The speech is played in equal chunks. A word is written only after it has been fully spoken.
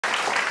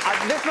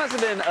This must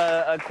have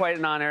been quite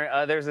an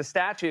honor. There's a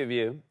statue of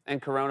you in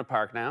Corona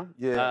Park now,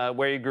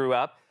 where you grew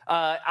up.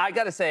 I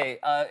got to say,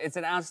 it's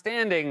an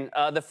outstanding.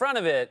 The front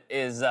of it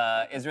is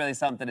really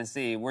something to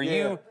see. Were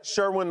you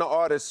Sherwin the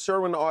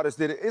artist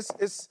did it.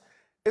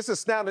 It's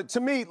astounding to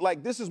me.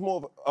 Like, this is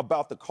more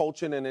about the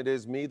culture than it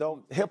is me,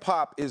 though. Hip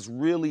hop has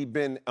really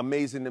been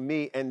amazing to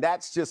me, and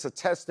that's just a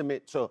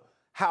testament to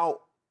how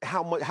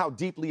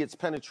deeply it's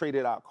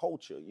penetrated our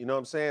culture. You know what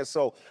I'm saying?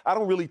 So I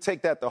don't really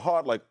take that to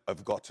heart. Like,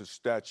 I've got a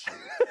statue.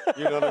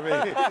 You know what I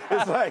mean?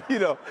 It's like, you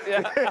know. You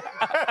know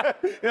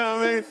what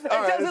I mean? It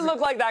doesn't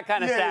look like that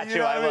kind of statue. You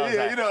know I will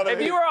say. you know what I mean?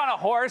 If you were on a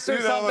horse or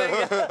something.